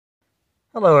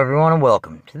Hello everyone and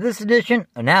welcome to this edition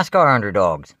of NASCAR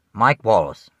Underdogs. Mike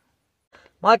Wallace.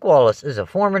 Mike Wallace is a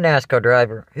former NASCAR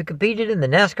driver who competed in the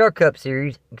NASCAR Cup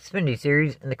Series, Xfinity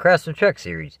Series, and the Craftsman Truck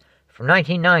Series from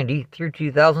 1990 through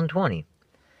 2020.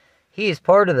 He is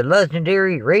part of the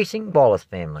legendary Racing Wallace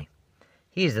family.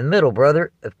 He is the middle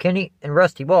brother of Kenny and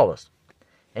Rusty Wallace.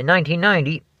 In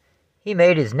 1990, he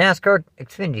made his NASCAR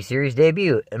Xfinity Series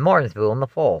debut in Martinsville in the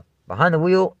fall, behind the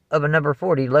wheel of a number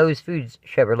 40 Lowe's Foods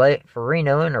Chevrolet for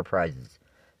Reno Enterprises,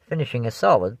 finishing a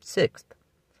solid 6th.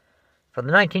 For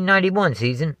the 1991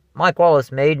 season, Mike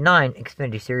Wallace made 9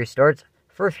 Xfinity Series starts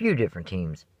for a few different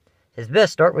teams. His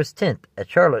best start was 10th at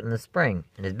Charlotte in the spring,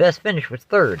 and his best finish was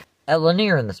 3rd at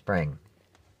Lanier in the spring,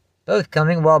 both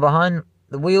coming while behind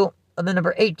the wheel of the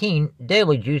number 18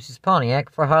 Daily Juice's Pontiac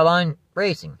for Heilig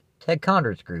Racing, Ted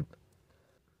Condor's group.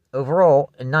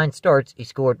 Overall, in 9 starts, he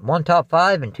scored 1 top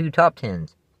 5 and 2 top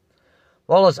 10s.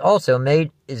 Wallace also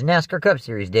made his NASCAR Cup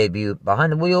Series debut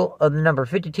behind the wheel of the number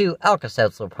 52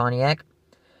 Alka-Seltzer Pontiac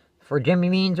for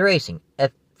Germain Racing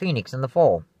at Phoenix in the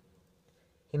fall.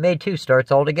 He made 2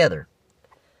 starts altogether.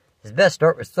 His best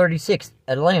start was 36th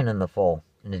at Atlanta in the fall,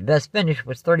 and his best finish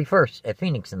was 31st at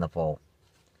Phoenix in the fall.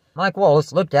 Mike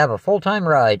Wallace looked to have a full-time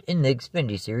ride in the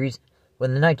Xfinity Series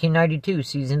when the 1992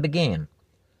 season began,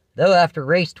 though after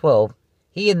race 12,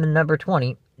 he and the number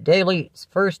 20 Daly's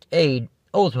First Aid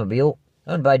Oldsmobile,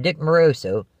 owned by Dick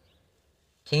Moroso,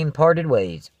 team parted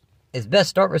ways. His best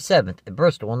start was 7th at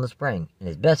Bristol in the spring, and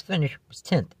his best finish was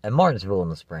 10th at Martinsville in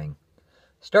the spring.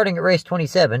 Starting at race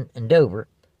 27 in Dover,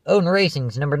 Owen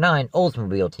Racing's number 9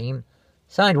 Oldsmobile team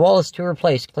signed Wallace to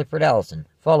replace Clifford Allison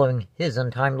following his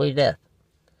untimely death.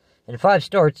 In 5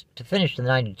 starts to finish the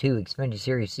 92 Xfinity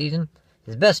Series season,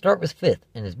 his best start was 5th,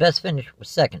 and his best finish was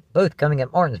 2nd, both coming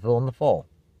at Martinsville in the fall.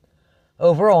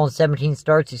 Overall, in 17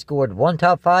 starts, he scored 1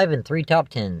 top 5 and 3 top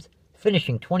 10s,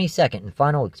 finishing 22nd in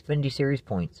final Xfinity Series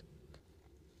points.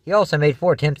 He also made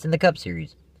 4 attempts in the Cup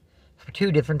Series, for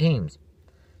 2 different teams.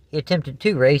 He attempted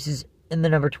 2 races in the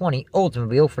number 20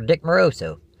 Oldsmobile for Dick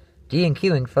Moroso,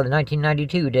 DNQing for the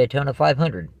 1992 Daytona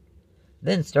 500,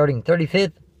 then starting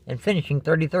 35th and finishing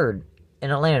 33rd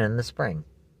in Atlanta in the spring.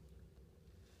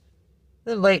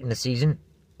 Then late in the season,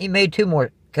 he made 2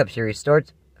 more Cup Series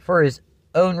starts for his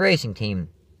own racing team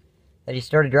that he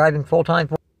started driving full-time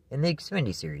for in the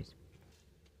Xfinity Series.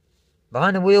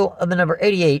 Behind the wheel of the number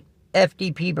 88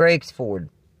 FDP Brakes Ford,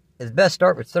 his best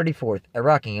start was 34th at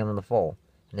Rockingham in the fall,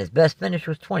 and his best finish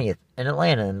was 20th in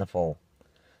Atlanta in the fall.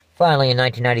 Finally, in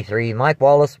 1993, Mike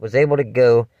Wallace was able to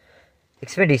go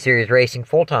Xfinity Series racing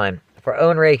full-time for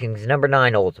Owen Racing's number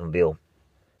 9 Oldsmobile.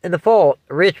 In the fall,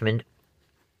 Richmond,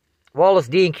 Wallace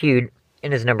DNQ'd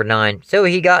in his number 9, so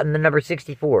he got in the number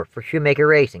 64 for Shoemaker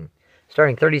Racing,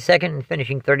 starting 32nd and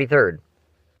finishing 33rd.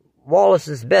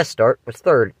 Wallace's best start was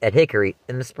 3rd at Hickory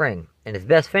in the spring, and his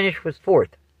best finish was 4th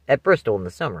at Bristol in the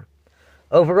summer.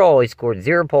 Overall, he scored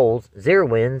 0 poles, 0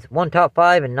 wins, 1 top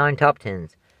 5, and 9 top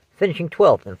 10s, finishing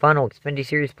 12th in final Xfinity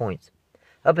Series points.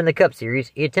 Up in the Cup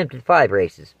Series, he attempted 5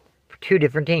 races for 2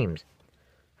 different teams.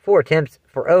 4 attempts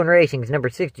for Owen Racing's number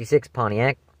 66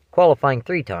 Pontiac, qualifying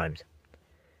 3 times.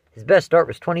 His best start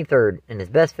was 23rd, and his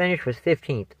best finish was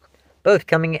 15th, both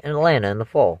coming in Atlanta in the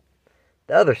fall.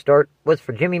 The other start was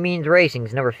for Jimmy Means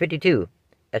Racing's number 52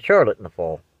 at Charlotte in the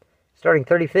fall, starting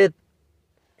 35th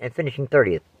and finishing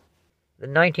 30th. The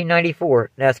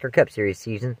 1994 NASCAR Cup Series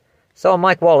season saw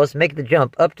Mike Wallace make the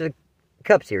jump up to the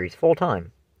Cup Series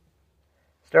full-time,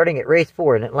 starting at race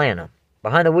 4 in Atlanta,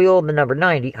 behind the wheel of the number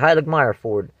 90 Heilig Meyer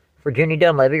Ford for Junie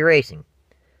Donlavey Racing.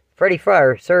 Freddie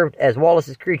Fryer served as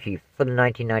Wallace's crew chief for the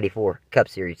 1994 Cup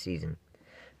Series season.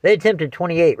 They attempted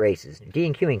 28 races,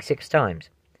 DNQing 6 times.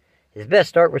 His best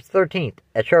start was 13th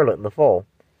at Charlotte in the fall,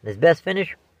 and his best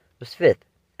finish was 5th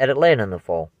at Atlanta in the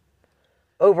fall.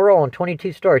 Overall, in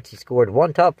 22 starts, he scored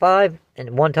 1 top 5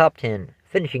 and 1 top 10,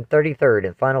 finishing 33rd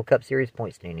in final Cup Series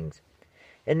point standings.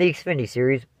 In the Xfinity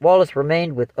Series, Wallace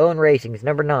remained with Owen Racing's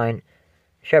number 9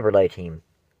 Chevrolet team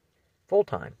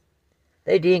full-time.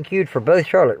 They DNQ'd for both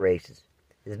Charlotte races.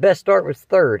 His best start was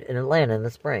 3rd in Atlanta in the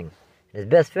spring, and his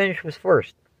best finish was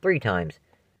 1st 3 times.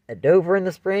 At Dover in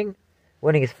the spring,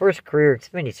 winning his first career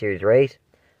Xfinity Series race,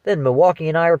 then Milwaukee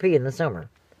and IRP in the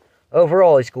summer.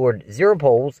 Overall, he scored 0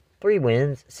 poles, 3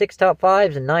 wins, 6 top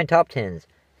 5s, and 9 top 10s,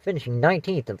 finishing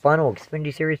 19th in final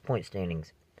Xfinity Series point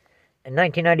standings. In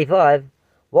 1995,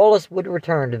 Wallace would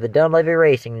return to the Donlavey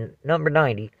Racing number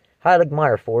 90 Heilig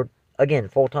Meyer Ford, again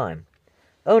full-time.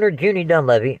 Owner Junie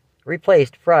Donlavey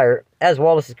replaced Fryer as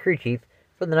Wallace's crew chief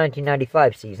for the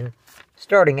 1995 season,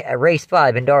 starting at race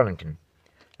 5 in Darlington.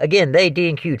 Again, they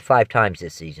DNQ'd 5 times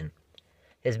this season.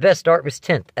 His best start was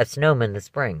 10th at Sonoma in the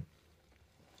spring.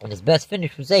 and his best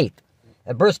finish was 8th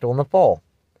at Bristol in the fall.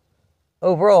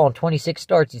 Overall, in 26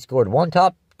 starts, he scored 1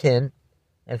 top 10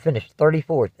 and finished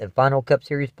 34th in final Cup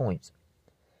Series points.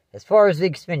 As far as the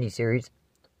Xfinity Series,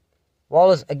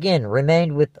 Wallace again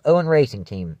remained with the Owen Racing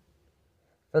team.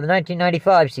 For the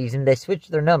 1995 season, they switched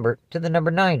their number to the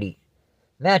number 90,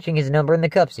 matching his number in the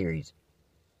Cup Series.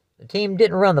 The team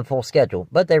didn't run the full schedule,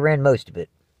 but they ran most of it.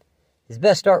 His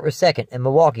best start was 2nd in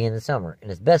Milwaukee in the summer, and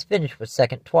his best finish was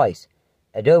 2nd twice,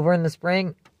 at Dover in the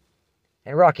spring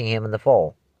and Rockingham in the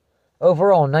fall.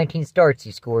 Overall, in 19 starts,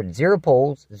 he scored 0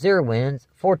 poles, 0 wins,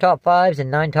 4 top 5s,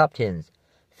 and 9 top 10s,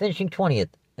 finishing 20th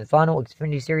in final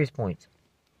Xfinity Series points.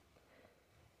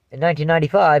 In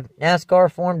 1995,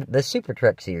 NASCAR formed the Super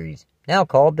Truck Series, now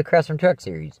called the Craftsman Truck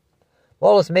Series.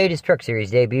 Wallace made his Truck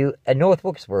Series debut at North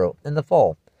Wilkesboro in the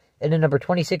fall in a number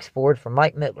 26 Ford from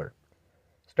Mike Mittler,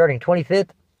 starting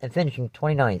 25th and finishing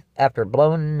 29th after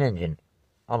blowing an engine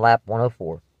on lap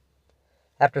 104.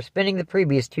 After spending the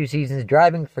previous 2 seasons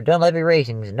driving for Donlavey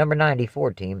Racing's number 90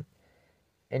 Ford team,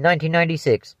 in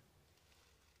 1996,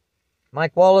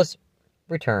 Mike Wallace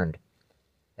returned,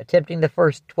 attempting the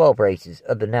first 12 races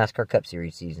of the NASCAR Cup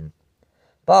Series season.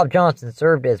 Bob Johnson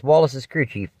served as Wallace's crew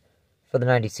chief for the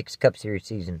 96 Cup Series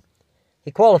season.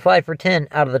 He qualified for 10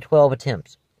 out of the 12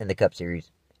 attempts in the Cup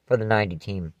Series for the 90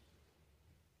 team.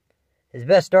 His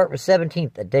best start was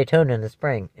 17th at Daytona in the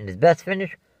spring, and his best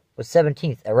finish was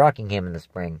 17th at Rockingham in the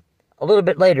spring. A little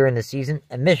bit later in the season,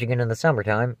 at Michigan in the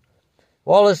summertime,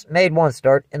 Wallace made 1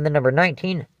 start in the number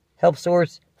 19 Help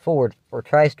Source Ford for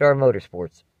TriStar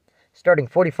Motorsports, starting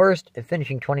 41st and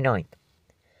finishing 29th.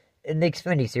 In the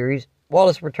Xfinity Series,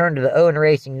 Wallace returned to the Owen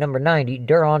Racing number 90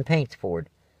 Duron Paints Ford,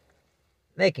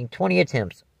 making 20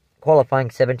 attempts,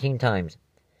 qualifying 17 times.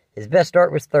 His best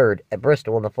start was 3rd at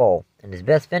Bristol in the fall, and his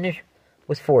best finish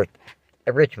was 4th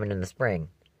at Richmond in the spring.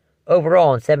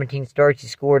 Overall, in 17 starts, he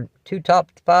scored 2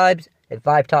 top 5s and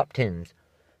 5 top 10s,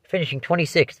 finishing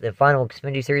 26th in final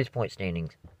Xfinity Series point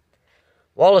standings.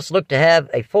 Wallace looked to have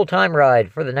a full-time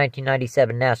ride for the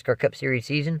 1997 NASCAR Cup Series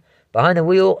season behind the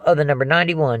wheel of the number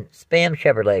 91 Spam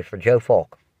Chevrolet for Joe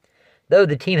Falk, though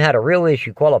the team had a real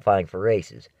issue qualifying for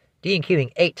races,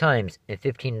 DNQing 8 times in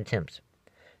 15 attempts,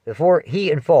 before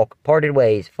he and Falk parted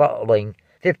ways following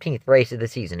 15th race of the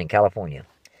season in California.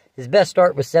 His best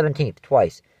start was 17th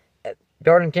twice at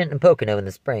Darlington and Pocono in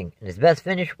the spring, and his best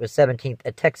finish was 17th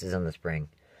at Texas in the spring.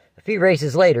 A few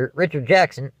races later, Richard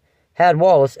Jackson had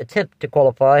Wallace attempt to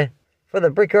qualify for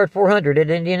the Brickyard 400 at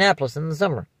Indianapolis in the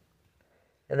summer,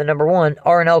 and the number 1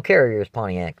 R&L Carriers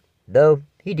Pontiac, though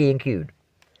he DNQ'd.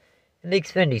 In the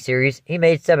Xfinity Series, he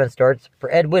made 7 starts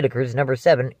for Ed Whitaker's number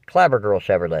 7 Clabber Girl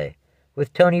Chevrolet,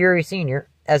 with Tony Uri Sr.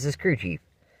 as his crew chief.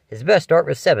 His best start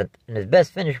was 7th, and his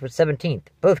best finish was 17th,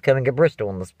 both coming at Bristol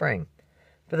in the spring.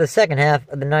 For the second half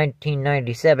of the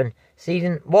 1997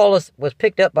 season, Wallace was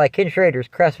picked up by Ken Schrader's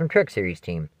Craftsman Truck Series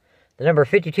team, the number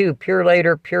 52 Pure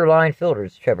Later Pure Line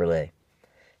Filters Chevrolet.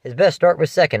 His best start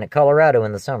was 2nd at Colorado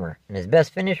in the summer, and his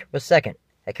best finish was 2nd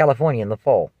at California in the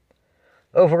fall.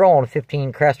 Overall, in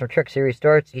 15 Craftsman Truck Series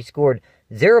starts, he scored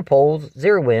 0 poles,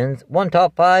 0 wins, 1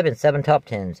 top 5, and 7 top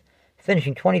 10s,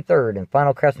 finishing 23rd in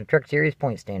final Craftsman Truck Series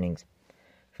point standings.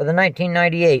 For the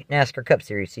 1998 NASCAR Cup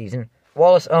Series season,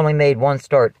 Wallace only made 1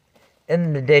 start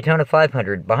in the Daytona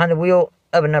 500 behind the wheel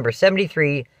of a number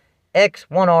 73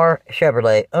 X1R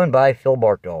Chevrolet owned by Phil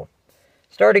Barkdahl,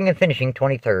 starting and finishing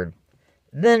 23rd.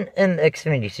 Then in the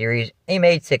Xfinity Series, he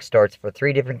made 6 starts for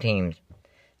 3 different teams.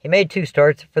 He made 2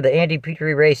 starts for the Andy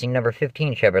Petrie Racing number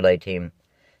 15 Chevrolet team.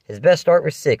 His best start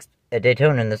was 6th at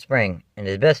Daytona in the spring, and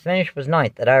his best finish was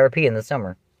 9th at IRP in the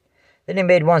summer. Then he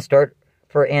made 1 start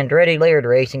for Andretti Laird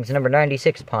Racing's number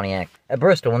 96 Pontiac at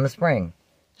Bristol in the spring,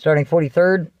 starting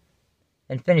 43rd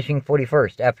and finishing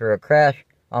 41st after a crash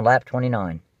on lap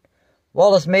 29.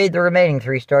 Wallace made the remaining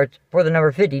 3 starts for the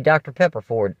number 50 Dr. Pepper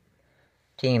Ford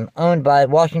team owned by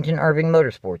Washington Irving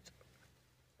Motorsports.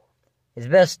 His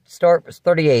best start was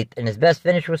 38th, and his best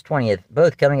finish was 20th,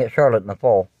 both coming at Charlotte in the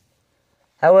fall.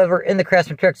 However, in the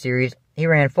Craftsman Truck Series, he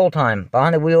ran full-time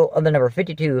behind the wheel of the number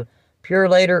 52 Pure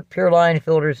Later Pure Line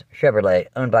Filters Chevrolet,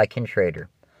 owned by Ken Schrader.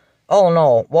 All in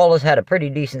all, Wallace had a pretty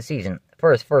decent season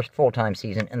for his first full-time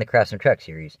season in the Craftsman Truck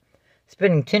Series,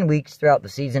 spending 10 weeks throughout the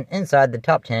season inside the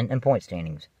top 10 in point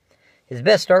standings. His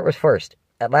best start was 1st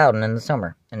at Loudon in the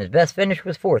summer, and his best finish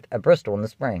was 4th at Bristol in the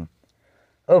spring.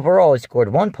 Overall, he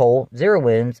scored 1 pole, 0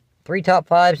 wins, 3 top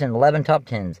 5s, and 11 top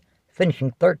 10s,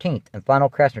 finishing 13th in final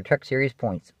Craftsman Truck Series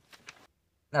points.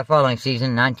 That following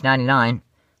season, 1999,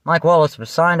 Mike Wallace was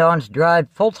signed on to drive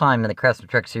full-time in the Craftsman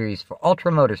Truck Series for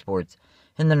Ultra Motorsports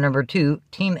in the number 2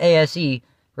 Team ASE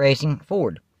Racing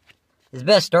Ford. His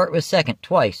best start was second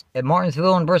twice at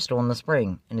Martinsville and Bristol in the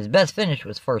spring, and his best finish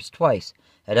was first twice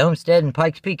at Homestead and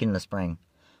Pikes Peak in the spring.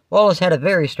 Wallace had a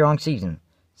very strong season,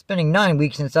 spending 9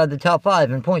 weeks inside the top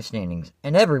 5 in point standings,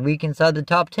 and every week inside the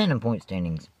top 10 in point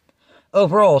standings.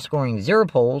 Overall, scoring 0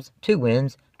 poles, 2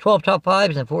 wins, 12 top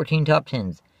 5s, and 14 top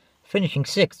 10s, finishing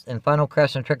 6th in final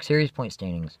Craftsman Truck Series point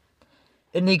standings.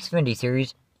 In the Xfinity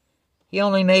Series, he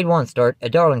only made 1 start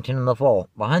at Darlington in the fall,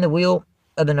 behind the wheel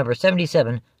of the number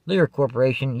 77 Lear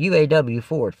Corporation UAW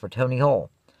Ford for Tony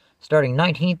Hall, starting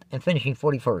 19th and finishing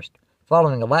 41st,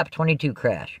 following a lap 22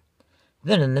 crash.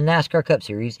 Then in the NASCAR Cup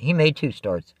Series, he made 2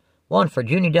 starts, one for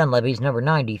Junie Donlavey's number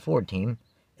 90 Ford team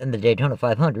in the Daytona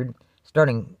 500,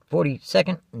 starting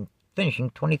 42nd and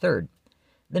finishing 23rd.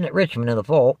 Then at Richmond in the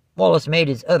fall, Wallace made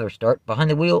his other start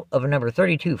behind the wheel of a number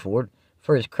 32 Ford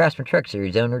for his Craftsman Truck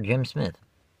Series owner Jim Smith.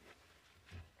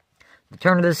 The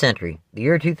turn of the century, the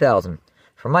year 2000.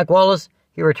 For Mike Wallace,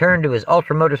 he returned to his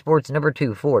Ultra Motorsports number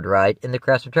 2 Ford ride in the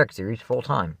Craftsman Truck Series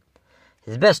full-time.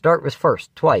 His best start was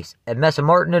first, twice, at Mesa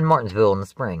Martin and Martinsville in the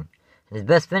spring, and his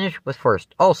best finish was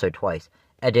first, also twice,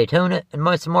 at Daytona and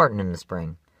Mesa Martin in the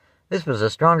spring. This was a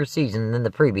stronger season than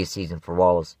the previous season for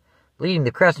Wallace, leading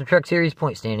the Craftsman Truck Series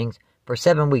point standings for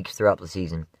 7 weeks throughout the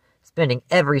season, spending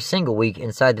every single week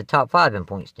inside the top 5 in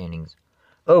point standings.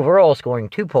 Overall scoring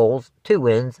 2 poles, 2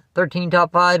 wins, 13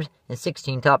 top 5s, and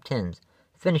 16 top 10s,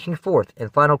 finishing 4th in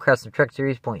final Craftsman Truck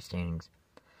Series point standings.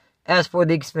 As for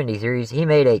the Xfinity Series, he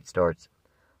made 8 starts,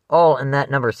 all in that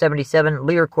number 77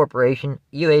 Lear Corporation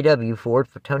UAW Ford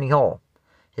for Tony Hall.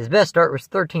 His best start was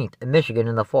 13th in Michigan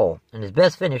in the fall, and his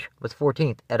best finish was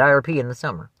 14th at IRP in the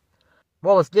summer.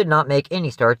 Wallace did not make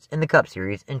any starts in the Cup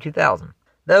Series in 2000,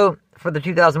 though for the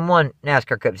 2001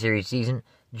 NASCAR Cup Series season,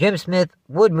 Jim Smith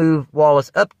would move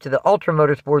Wallace up to the Ultra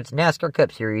Motorsports NASCAR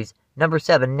Cup Series number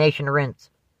 7 Nation Rents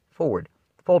Ford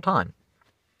full-time,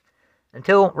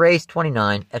 until race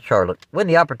 29 at Charlotte, when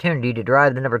the opportunity to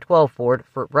drive the number 12 Ford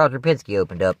for Roger Penske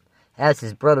opened up as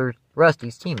his brother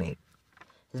Rusty's teammate.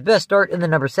 His best start in the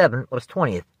number 7 was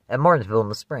 20th at Martinsville in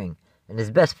the spring, and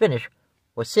his best finish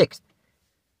was 6th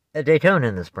at Daytona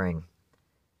in the spring.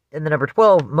 In the number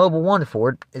 12 Mobil 1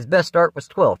 Ford, his best start was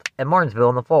 12th at Martinsville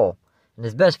in the fall, and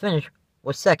his best finish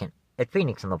was 2nd at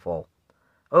Phoenix in the fall.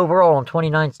 Overall, in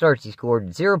 29 starts, he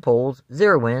scored 0 poles,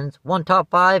 0 wins, 1 top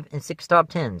 5, and 6 top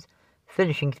 10s,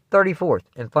 finishing 34th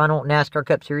in final NASCAR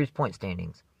Cup Series point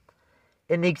standings.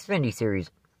 In the Xfinity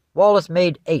Series, Wallace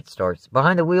made 8 starts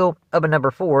behind the wheel of a number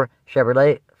 4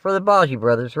 Chevrolet for the Biagi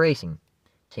Brothers Racing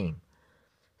team.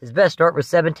 His best start was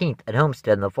 17th at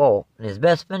Homestead in the fall, and his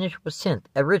best finish was 10th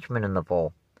at Richmond in the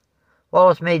fall.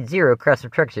 Wallace made 0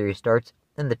 Craftsman Truck Series starts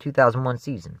in the 2001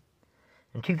 season.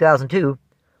 In 2002,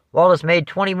 Wallace made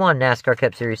 21 NASCAR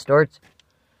Cup Series starts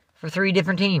for 3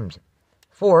 different teams.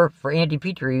 4 for Andy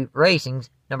Petrie Racing's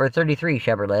number 33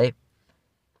 Chevrolet.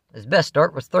 His best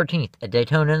start was 13th at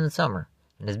Daytona in the summer,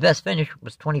 and his best finish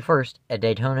was 21st at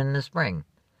Daytona in the spring.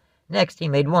 Next, he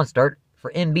made 1 start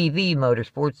for MBV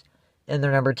Motorsports in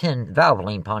their number 10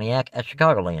 Valvoline Pontiac at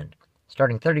Chicagoland,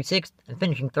 starting 36th and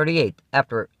finishing 38th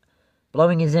after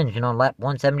blowing his engine on lap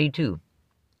 172.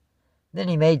 Then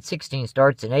he made 16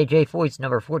 starts in A.J. Foyt's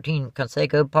number 14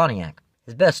 Conseco Pontiac.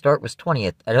 His best start was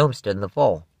 20th at Homestead in the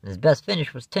fall, and his best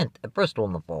finish was 10th at Bristol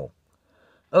in the fall.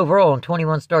 Overall, in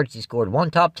 21 starts, he scored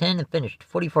 1 top 10 and finished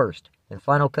 41st in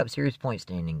final Cup Series point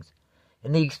standings.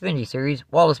 In the Xfinity Series,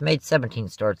 Wallace made 17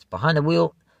 starts behind the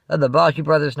wheel of the Biagi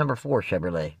Brothers number 4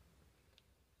 Chevrolet.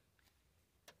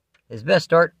 His best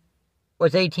start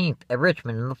was 18th at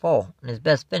Richmond in the fall, and his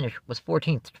best finish was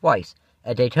 14th twice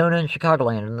at Daytona and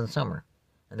Chicagoland in the summer.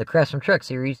 In the Craftsman Truck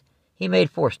Series, he made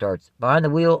 4 starts behind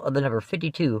the wheel of the number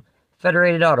 52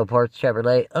 Federated Auto Parts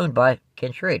Chevrolet owned by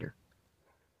Ken Schrader.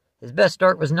 His best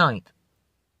start was 9th,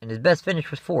 and his best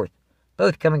finish was 4th,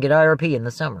 both coming at IRP in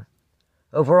the summer.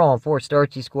 Overall, in 4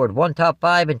 starts, he scored 1 top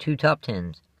 5 and 2 top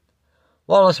 10s.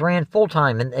 Wallace ran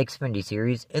full-time in the Xfinity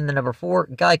Series in the number 4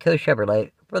 GEICO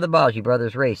Chevrolet for the Biagi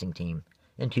Brothers Racing team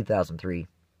in 2003.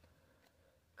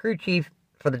 Crew chief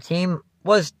for the team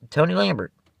was Tony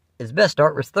Lambert. His best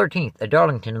start was 13th at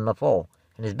Darlington in the fall,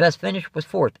 and his best finish was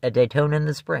 4th at Daytona in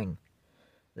the spring.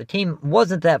 The team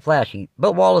wasn't that flashy,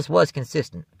 but Wallace was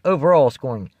consistent, overall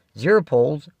scoring 0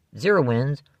 poles, 0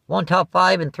 wins, 1 top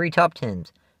 5, and 3 top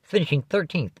 10s, finishing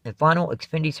 13th in final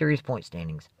Xfinity Series point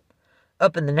standings.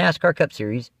 Up in the NASCAR Cup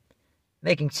Series,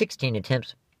 making 16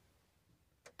 attempts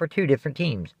for 2 different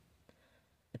teams,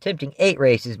 attempting 8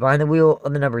 races behind the wheel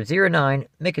of the number 09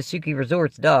 Miccosukee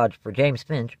Resorts Dodge for James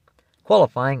Finch,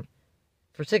 qualifying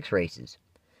for 6 races.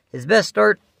 His best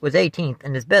start was 18th,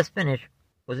 and his best finish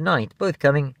was 9th, both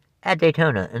coming at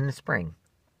Daytona in the spring.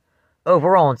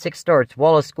 Overall, in 6 starts,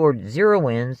 Wallace scored 0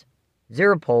 wins,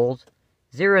 0 poles,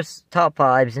 0 top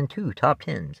 5s, and 2 top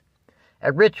 10s.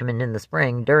 At Richmond in the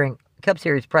spring, during Cup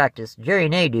Series practice, Jerry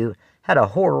Nadeau had a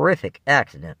horrific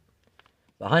accident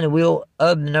behind the wheel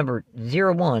of the number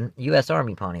 01 U.S.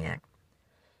 Army Pontiac,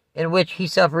 in which he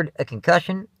suffered a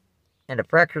concussion and a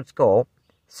fractured skull,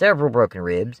 several broken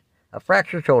ribs, a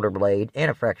fractured shoulder blade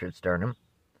and a fractured sternum,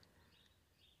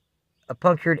 a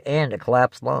punctured and a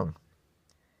collapsed lung.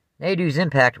 Nadeau's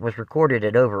impact was recorded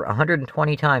at over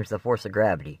 120 times the force of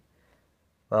gravity.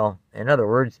 Well, in other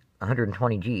words,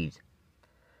 120 Gs.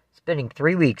 Spending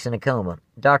 3 weeks in a coma,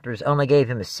 doctors only gave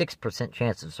him a 6%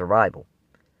 chance of survival.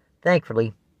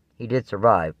 Thankfully, he did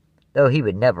survive, though he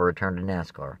would never return to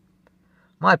NASCAR.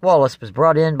 Mike Wallace was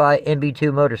brought in by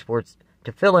MB2 Motorsports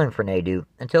to fill in for Nadeau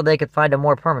until they could find a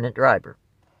more permanent driver.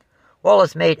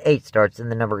 Wallace made 8 starts in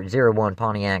the number 01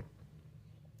 Pontiac.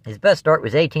 His best start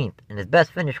was 18th, and his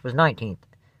best finish was 19th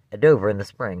at Dover in the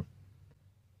spring.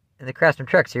 In the Craftsman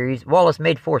Truck Series, Wallace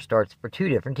made 4 starts for 2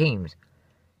 different teams.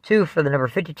 2 for the number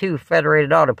 52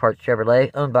 Federated Auto Parts Chevrolet,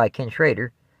 owned by Ken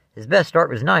Schrader. His best start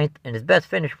was 9th, and his best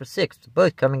finish was 6th,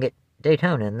 both coming at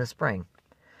Daytona in the spring.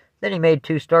 Then he made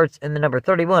 2 starts in the number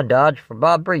 31 Dodge for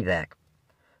Bob Brevac,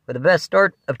 with a best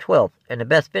start of 12th and a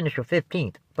best finish of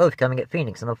 15th, both coming at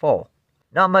Phoenix in the fall.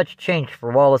 Not much changed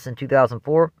for Wallace in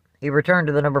 2004. He returned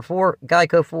to the number 4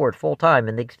 GEICO Ford full-time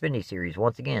in the Xfinity Series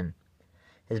once again.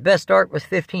 His best start was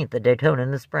 15th at Daytona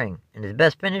in the spring, and his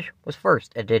best finish was 1st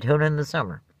at Daytona in the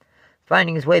summer,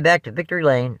 finding his way back to victory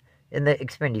lane in the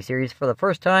Xfinity Series for the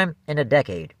first time in a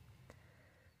decade.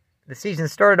 The season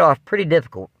started off pretty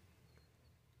difficult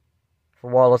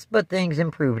for Wallace, but things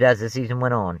improved as the season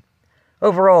went on.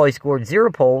 Overall, he scored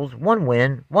 0 poles, 1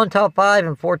 win, 1 top 5,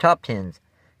 and 4 top 10s,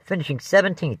 finishing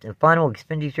 17th in final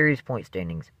Xfinity Series point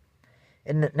standings.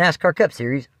 In the NASCAR Cup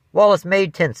Series, Wallace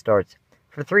made 10 starts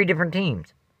for 3 different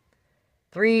teams.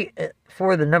 3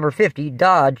 for the number 50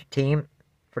 Dodge team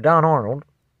for Don Arnold.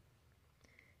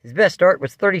 His best start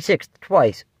was 36th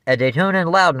twice at Daytona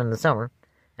and Loudon in the summer,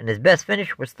 and his best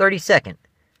finish was 32nd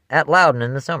at Loudon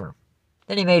in the summer.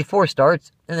 Then he made 4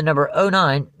 starts in the number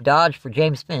 09 Dodge for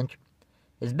James Finch.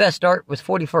 His best start was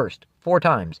 41st, 4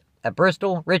 times, at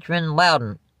Bristol, Richmond,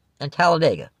 Loudon, and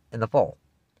Talladega in the fall.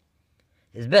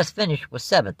 His best finish was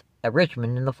 7th at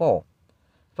Richmond in the fall.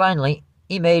 Finally,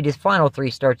 he made his final 3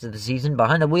 starts of the season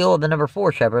behind the wheel of the number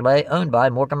 4 Chevrolet owned by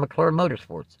Morgan McClure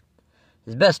Motorsports.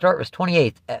 His best start was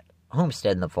 28th at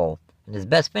Homestead in the fall, and his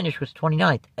best finish was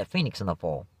 29th at Phoenix in the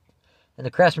fall. In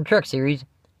the Craftsman Truck Series,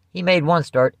 he made 1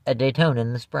 start at Daytona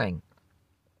in the spring,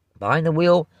 behind the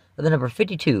wheel of the number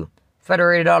 52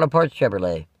 Federated Auto Parts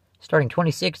Chevrolet, starting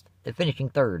 26th and finishing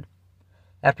 3rd.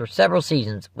 After several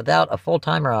seasons without a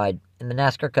full-time ride in the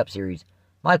NASCAR Cup Series,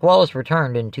 Mike Wallace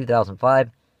returned in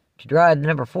 2005 to drive the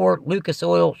number 4 Lucas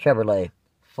Oil Chevrolet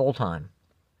full-time.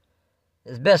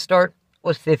 His best start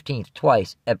was 15th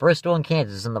twice at Bristol and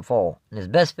Kansas in the fall, and his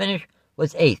best finish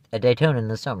was 8th at Daytona in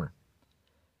the summer.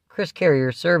 Chris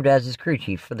Carrier served as his crew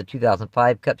chief for the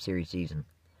 2005 Cup Series season.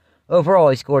 Overall,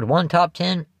 he scored 1 top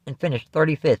 10 and finished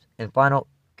 35th in final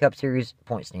Cup Series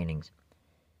point standings.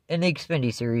 In the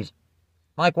Xfinity Series,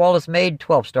 Mike Wallace made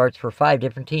 12 starts for 5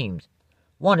 different teams.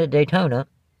 1 at Daytona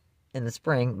in the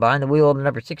spring behind the wheel of the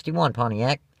number 61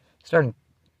 Pontiac, starting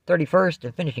 31st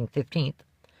and finishing 15th.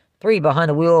 3 behind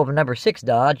the wheel of a number 6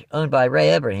 Dodge, owned by Ray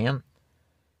Abraham.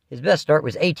 His best start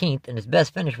was 18th, and his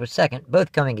best finish was 2nd,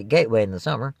 both coming at Gateway in the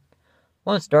summer.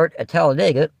 1 start at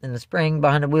Talladega in the spring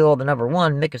behind the wheel of the number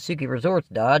 1 Miccosukee Resorts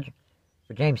Dodge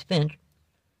for James Finch.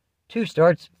 2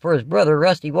 starts for his brother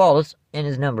Rusty Wallace in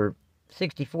his number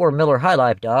 64 Miller High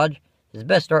Life Dodge. His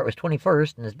best start was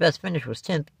 21st, and his best finish was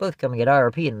 10th, both coming at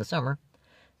IRP in the summer.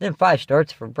 Then 5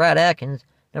 starts for Brad Atkins,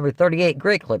 number 38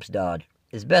 Great Clips Dodge.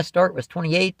 His best start was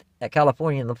 28th at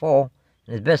California in the fall,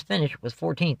 and his best finish was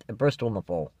 14th at Bristol in the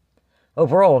fall.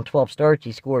 Overall, in 12 starts,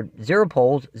 he scored 0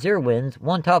 poles, 0 wins,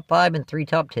 1 top 5, and 3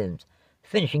 top 10s,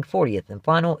 finishing 40th in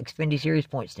final Xfinity Series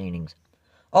point standings.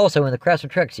 Also in the Craftsman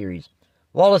Truck Series,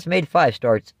 Wallace made 5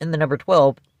 starts in the number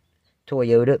 12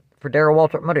 Toyota for Darrell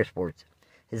Waltrip Motorsports.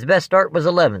 His best start was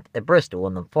 11th at Bristol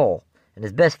in the fall, and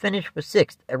his best finish was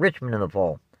 6th at Richmond in the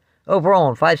fall. Overall,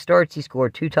 in 5 starts, he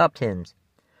scored 2 top 10s.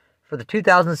 For the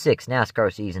 2006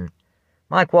 NASCAR season,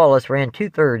 Mike Wallace ran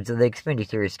 2/3 of the Xfinity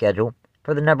Series schedule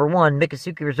for the number 1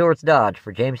 Miccosukee Resorts Dodge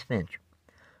for James Finch.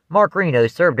 Mark Reno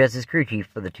served as his crew chief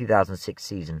for the 2006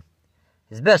 season.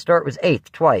 His best start was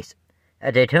 8th twice,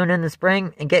 at Daytona in the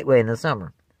spring and Gateway in the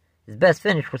summer. His best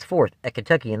finish was 4th at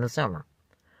Kentucky in the summer.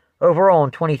 Overall,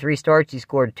 in 23 starts, he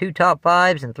scored 2 top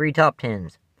 5s and 3 top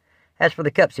 10s. As for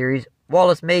the Cup Series,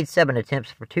 Wallace made 7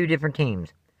 attempts for 2 different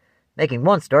teams, making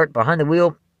one start behind the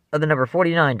wheel of the number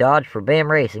 49 Dodge for BAM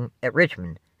Racing at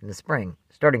Richmond in the spring,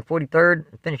 starting 43rd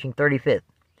and finishing 35th.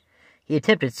 He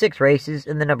attempted 6 races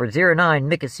in the number 09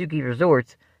 Miccosukee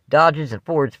Resorts, Dodges and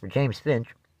Fords for James Finch,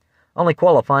 only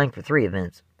qualifying for 3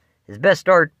 events. His best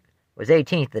start was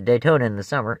 18th at Daytona in the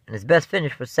summer, and his best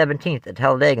finish was 17th at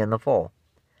Talladega in the fall.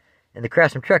 In the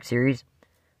Craftsman Truck Series,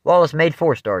 Wallace made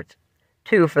 4 starts,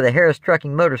 2 for the Harris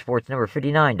Trucking Motorsports number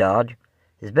 59 Dodge.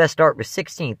 His best start was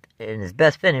 16th, and his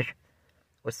best finish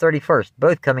was 31st,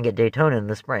 both coming at Daytona in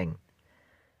the spring.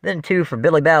 Then 2 for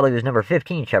Billy Ballou's number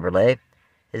 15 Chevrolet.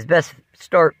 His best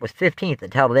start was 15th at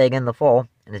Talladega in the fall,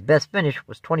 and his best finish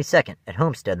was 22nd at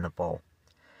Homestead in the fall.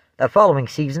 That following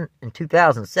season, in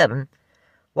 2007,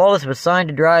 Wallace was signed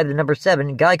to drive the number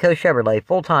 7 GEICO Chevrolet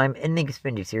full-time in the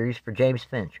Xfinity Series for James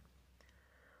Finch.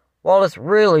 Wallace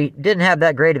really didn't have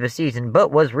that great of a season,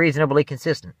 but was reasonably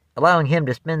consistent, allowing him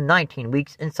to spend 19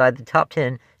 weeks inside the top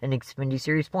 10 in the Xfinity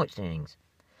Series point standings.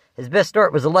 His best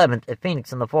start was 11th at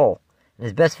Phoenix in the fall, and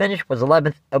his best finish was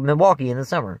 11th at Milwaukee in the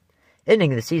summer,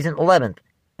 ending the season 11th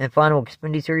in final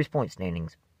Xfinity Series point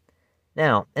standings.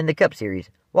 Now, in the Cup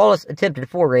Series, Wallace attempted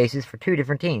 4 races for 2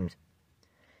 different teams.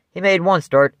 He made one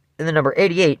start in the number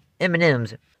 88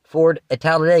 M&M's Ford at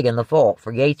Talladega in the fall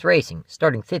for Yates Racing,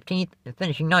 starting 15th and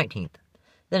finishing 19th.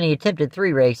 Then he attempted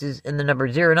 3 races in the number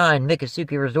 09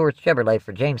 Miccosukee Resorts Chevrolet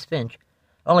for James Finch,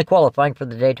 only qualifying for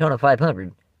the Daytona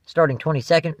 500, starting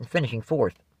 22nd and finishing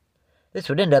 4th. This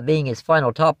would end up being his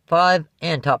final top 5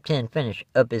 and top 10 finish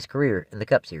of his career in the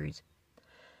Cup Series.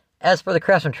 As for the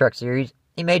Craftsman Truck Series,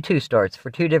 he made 2 starts for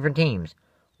 2 different teams.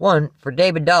 One for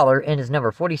David Dollar in his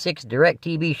number 46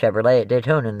 DirecTV Chevrolet at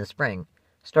Daytona in the spring,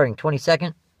 starting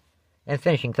 22nd and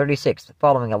finishing 36th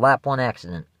following a Lap 1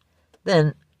 accident.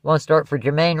 Then, one start for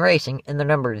Germain Racing in the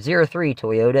number 03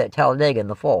 Toyota at Talladega in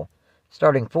the fall,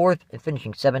 starting 4th and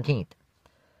finishing 17th.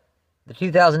 The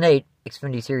 2008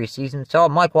 Xfinity Series season saw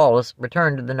Mike Wallace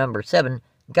return to the number 7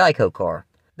 GEICO car,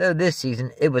 though this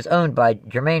season it was owned by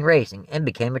Germain Racing and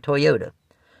became a Toyota.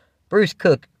 Bruce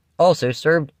Cook also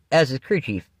served as his crew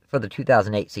chief for the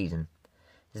 2008 season.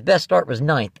 His best start was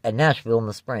 9th at Nashville in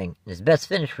the spring, and his best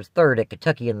finish was 3rd at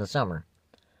Kentucky in the summer.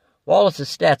 Wallace's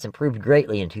stats improved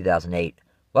greatly in 2008,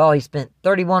 while he spent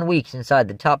 31 weeks inside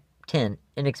the top 10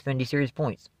 in Xfinity Series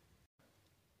points.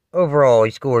 Overall,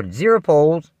 he scored 0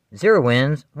 poles, 0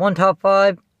 wins, 1 top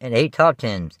 5, and 8 top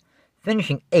 10s,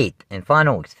 finishing 8th in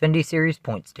final Xfinity Series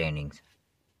point standings.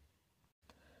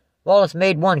 Wallace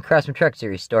made 1 Craftsman Truck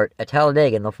Series start at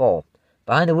Talladega in the fall,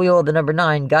 behind the wheel of the number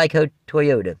 9 GEICO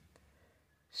Toyota,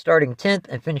 starting 10th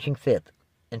and finishing 5th.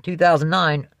 In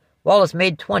 2009, Wallace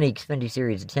made 20 Xfinity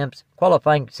Series attempts,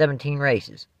 qualifying 17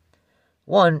 races.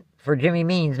 1 for Jimmy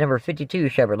Means' number 52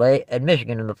 Chevrolet at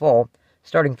Michigan in the fall,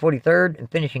 starting 43rd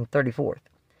and finishing 34th.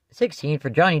 16 for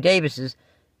Johnny Davis's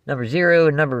number 0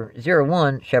 and number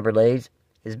 01 Chevrolets.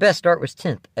 His best start was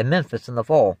 10th at Memphis in the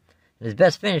fall, and his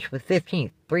best finish was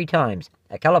 15th 3 times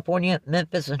at California,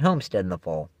 Memphis, and Homestead in the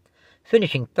fall,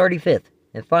 finishing 35th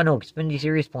in final Xfinity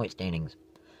Series point standings.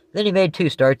 Then he made 2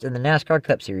 starts in the NASCAR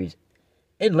Cup Series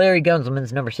in Larry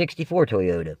Gunzelman's number 64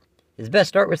 Toyota. His best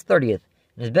start was 30th,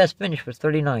 and his best finish was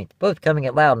 39th, both coming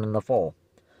at Loudon in the fall.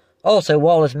 Also,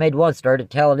 Wallace made 1 start at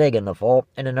Talladega in the fall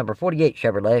in a number 48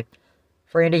 Chevrolet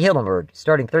for Andy Hillenberg,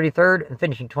 starting 33rd and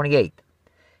finishing 28th.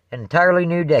 An entirely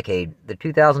new decade, the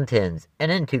 2010s,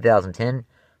 and in 2010,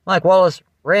 Mike Wallace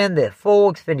ran the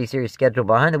full Xfinity Series schedule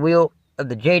behind the wheel of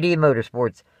the JD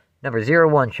Motorsports number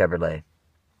 01 Chevrolet.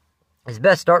 His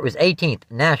best start was 18th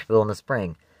in Nashville in the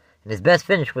spring, and his best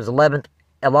finish was 11th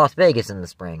at Las Vegas in the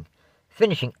spring,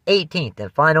 finishing 18th in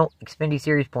final Xfinity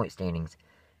Series point standings.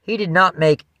 He did not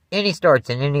make any starts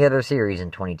in any other series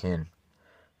in 2010.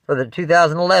 For the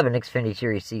 2011 Xfinity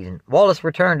Series season, Wallace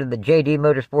returned to the JD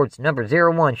Motorsports number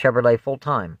 01 Chevrolet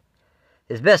full-time.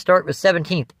 His best start was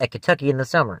 17th at Kentucky in the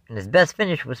summer, and his best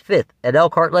finish was 5th at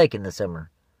Elkhart Lake in the summer.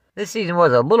 This season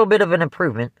was a little bit of an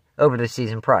improvement over the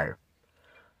season prior.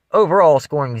 Overall,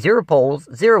 scoring 0 poles,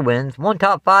 0 wins, 1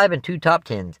 top 5, and 2 top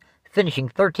 10s, finishing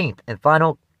 13th in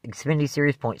final Xfinity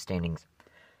Series point standings.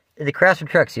 In the Craftsman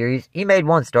Truck Series, he made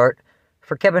 1 start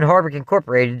for Kevin Harvick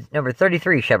Incorporated's number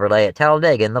 33 Chevrolet at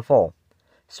Talladega in the fall,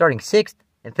 starting 6th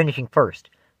and finishing 1st,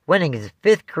 winning his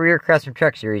 5th career Craftsman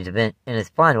Truck Series event and his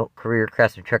final career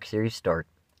Craftsman Truck Series start.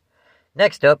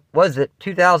 Next up was the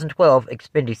 2012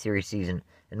 Xfinity Series season,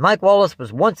 and Mike Wallace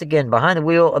was once again behind the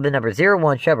wheel of the number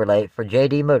 01 Chevrolet for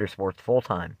JD Motorsports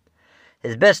full-time.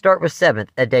 His best start was 7th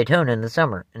at Daytona in the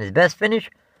summer, and his best finish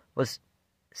was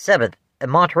 7th at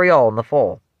Montreal in the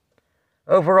fall.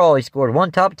 Overall, he scored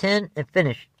 1 top 10 and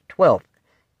finished 12th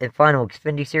in final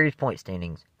Xfinity Series point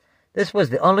standings. This was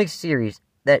the only series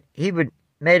that he would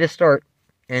make a start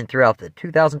in throughout the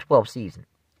 2012 season.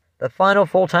 The final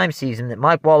full-time season that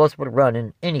Mike Wallace would run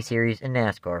in any series in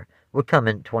NASCAR would come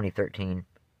in 2013,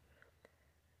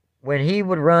 when he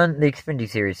would run the Xfinity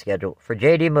Series schedule for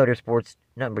JD Motorsports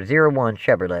number 01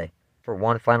 Chevrolet for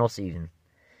one final season.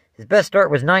 His best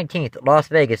start was 19th at Las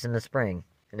Vegas in the spring,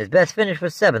 and his best finish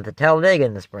was 7th at Talladega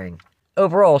in the spring,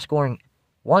 overall scoring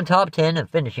one top 10 and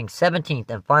finishing 17th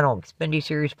in final Xfinity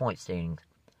Series point standings.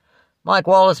 Mike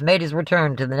Wallace made his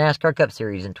return to the NASCAR Cup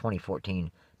Series in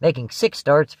 2014, making 6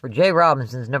 starts for Jay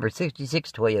Robinson's number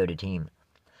 66 Toyota team.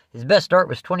 His best start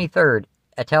was 23rd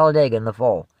at Talladega in the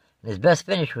fall, and his best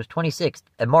finish was 26th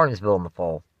at Martinsville in the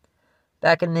fall.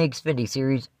 Back in the Xfinity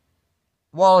Series,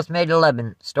 Wallace made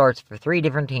 11 starts for 3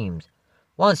 different teams.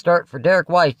 One start for Derek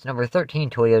White's number 13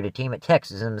 Toyota team at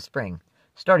Texas in the spring,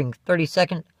 starting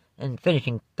 32nd and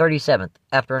finishing 37th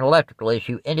after an electrical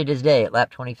issue ended his day at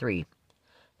lap 23.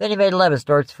 Then he made 11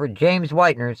 starts for James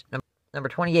Whitener's number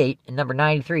 28 and number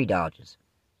 93 Dodges.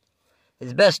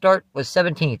 His best start was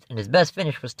 17th, and his best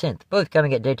finish was 10th, both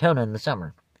coming at Daytona in the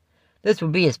summer. This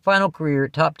would be his final career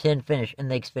top 10 finish in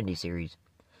the Xfinity Series.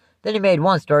 Then he made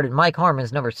one start at Mike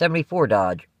Harmon's number 74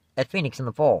 Dodge at Phoenix in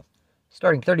the fall,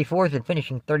 starting 34th and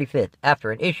finishing 35th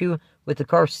after an issue with the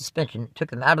car's suspension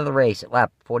took him out of the race at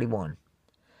lap 41.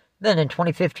 Then in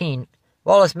 2015,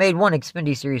 Wallace made one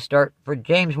Xfinity Series start for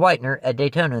James Whitener at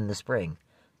Daytona in the spring,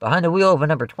 behind the wheel of a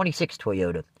number 26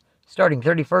 Toyota, starting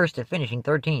 31st and finishing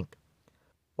 13th.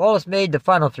 Wallace made the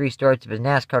final 3 starts of his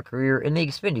NASCAR career in the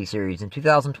Xfinity Series in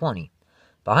 2020,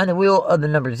 behind the wheel of the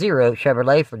number 0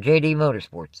 Chevrolet for JD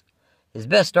Motorsports. His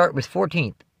best start was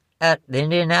 14th at the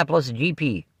Indianapolis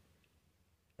G.P.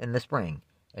 in the spring,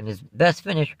 and his best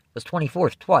finish was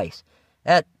 24th twice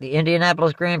at the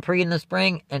Indianapolis Grand Prix in the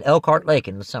spring and Elkhart Lake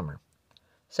in the summer.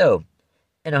 So,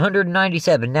 in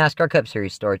 197 NASCAR Cup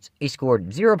Series starts, he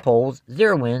scored 0 poles,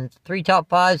 0 wins, 3 top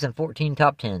 5s, and 14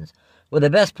 top 10s, with a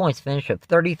best points finish of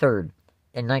 33rd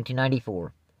in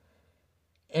 1994.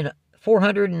 In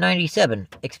 497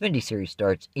 Xfinity Series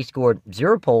starts, he scored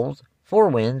 0 poles, 4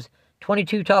 wins,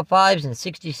 22 top 5s, and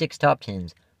 66 top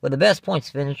 10s, with a best points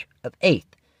finish of 8th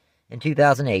in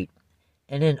 2008.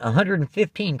 And in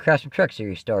 115 Craftsman Truck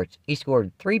Series starts, he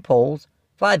scored 3 poles,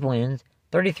 5 wins,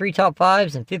 33 top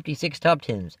 5s, and 56 top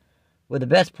 10s, with a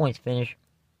best points finish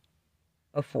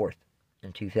of 4th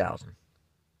in 2000.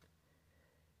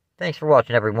 Thanks for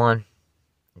watching, everyone,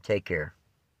 and take care.